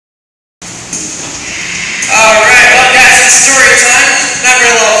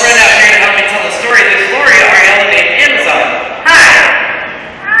my little friend out here to help me tell the story. This story, Ariella named Amazon. Hi.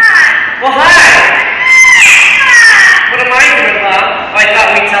 Well, hi. What am I doing, huh? Well, I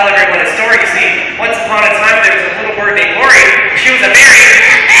thought we'd tell everyone a story. You see, once upon a time there was a little bird named Lori. She was a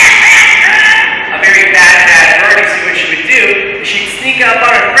very bad bird. You see what she would do? She'd sneak up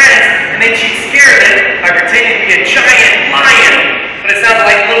on her friends, and then she'd scare them by pretending to be a giant lion. But it sounded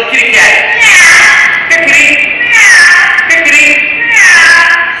like a little kitty cat. Here, kitty. Here, kitty.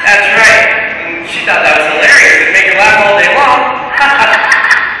 That's right. And she thought that was hilarious. It'd make her laugh all day long.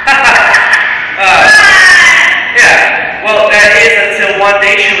 Yeah. Well, that is until one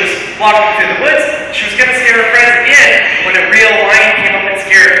day she was walking through the woods. She was going to scare her friends again when a real lion came up and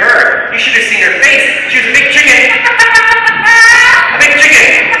scared her. You should have seen her face. She was a big chicken. A big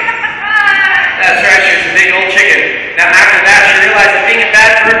chicken. That's right, she was a big old chicken. Now after that, she realized that being a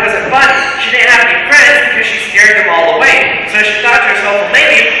bad bird wasn't fun. She didn't have any friends because she scared them all away. So she thought to herself, well,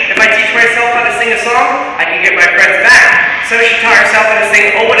 maybe if I teach myself how to sing a song, I can get my friends back. So she taught herself how to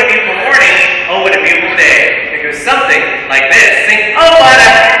sing, "Oh, what a beautiful morning, oh, what a beautiful day." It goes something like this. Sing, "Oh, what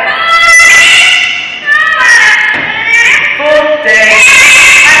a full day.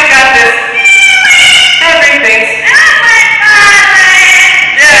 I've got this. Everything's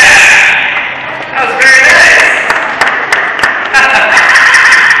that was very nice.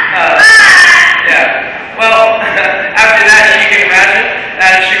 Yeah. Well, after that, you can imagine,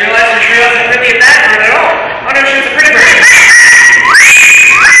 she realized that she wasn't really a bad bird at all. Oh no, she was a pretty bird.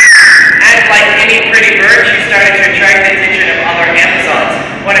 And like any pretty bird, she started to attract the attention of other Amazons,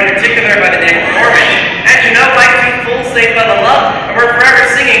 one in particular by the name of Orange. And you know, like two fools, they fell in love, and we're forever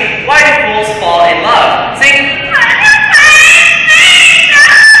singing, "Why do fools fall in love?" Sing.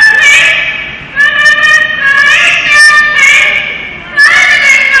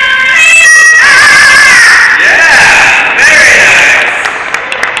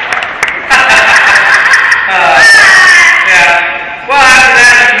 Well,